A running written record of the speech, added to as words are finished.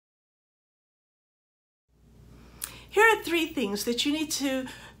Here are 3 things that you need to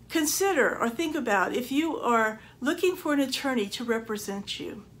consider or think about if you are looking for an attorney to represent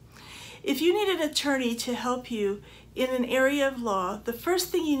you. If you need an attorney to help you in an area of law, the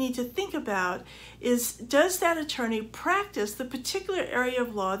first thing you need to think about is, does that attorney practice the particular area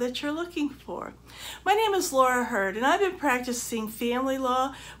of law that you're looking for? My name is Laura Hurd, and I've been practicing family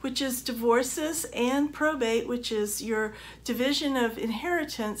law, which is divorces, and probate, which is your division of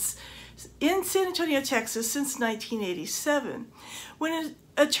inheritance, in San Antonio, Texas since 1987. When an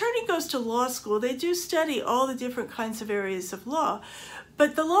attorney goes to law school, they do study all the different kinds of areas of law,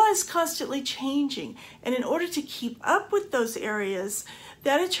 but the law is constantly changing, and in order to keep up with those areas,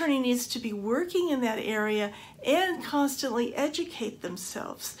 that attorney needs to be working in that area and constantly educate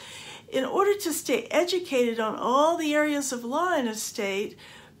themselves. In order to stay educated on all the areas of law in a state,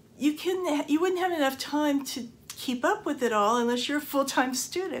 you wouldn't have enough time to keep up with it all unless you're a full-time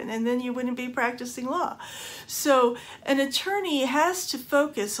student, and then you wouldn't be practicing law. So an attorney has to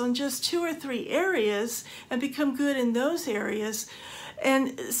focus on just 2 or 3 areas and become good in those areas.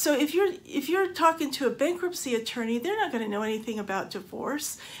 And so if you're talking to a bankruptcy attorney, they're not going to know anything about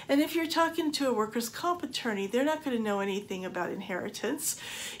divorce. And if you're talking to a workers' comp attorney, they're not going to know anything about inheritance.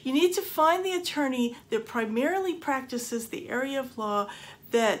 You need to find the attorney that primarily practices the area of law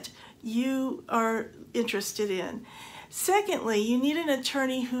that you are interested in. Secondly, you need an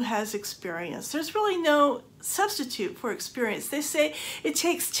attorney who has experience. There's really no substitute for experience. They say it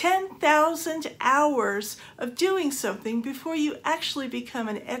takes 10,000 hours of doing something before you actually become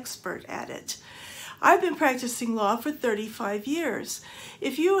an expert at it. I've been practicing law for 35 years.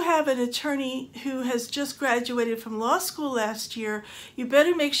 If you have an attorney who has just graduated from law school last year, you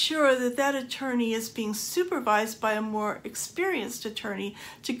better make sure that that attorney is being supervised by a more experienced attorney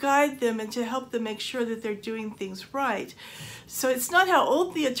to guide them and to help them make sure that they're doing things right. So it's not how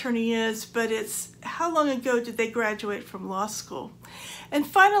old the attorney is, but it's how long ago did they graduate from law school. And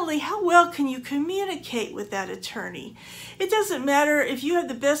finally, how well can you communicate with that attorney? It doesn't matter if you have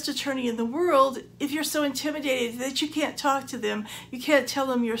the best attorney in the world if you're so intimidated that you can't talk to them, you can't tell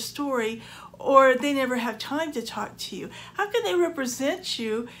them your story, or they never have time to talk to you. How can they represent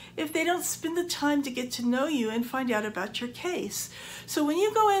you if they don't spend the time to get to know you and find out about your case? So when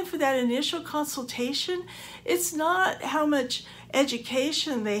you go in for that initial consultation, it's not how much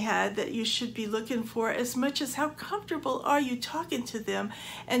education they had that you should be looking for as much as how comfortable are you talking to them,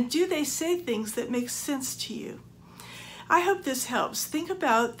 and do they say things that make sense to you? I hope this helps. Think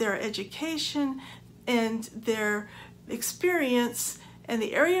about their education and their experience and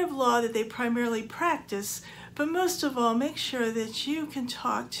the area of law that they primarily practice, but most of all, make sure that you can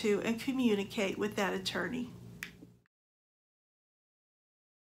talk to and communicate with that attorney.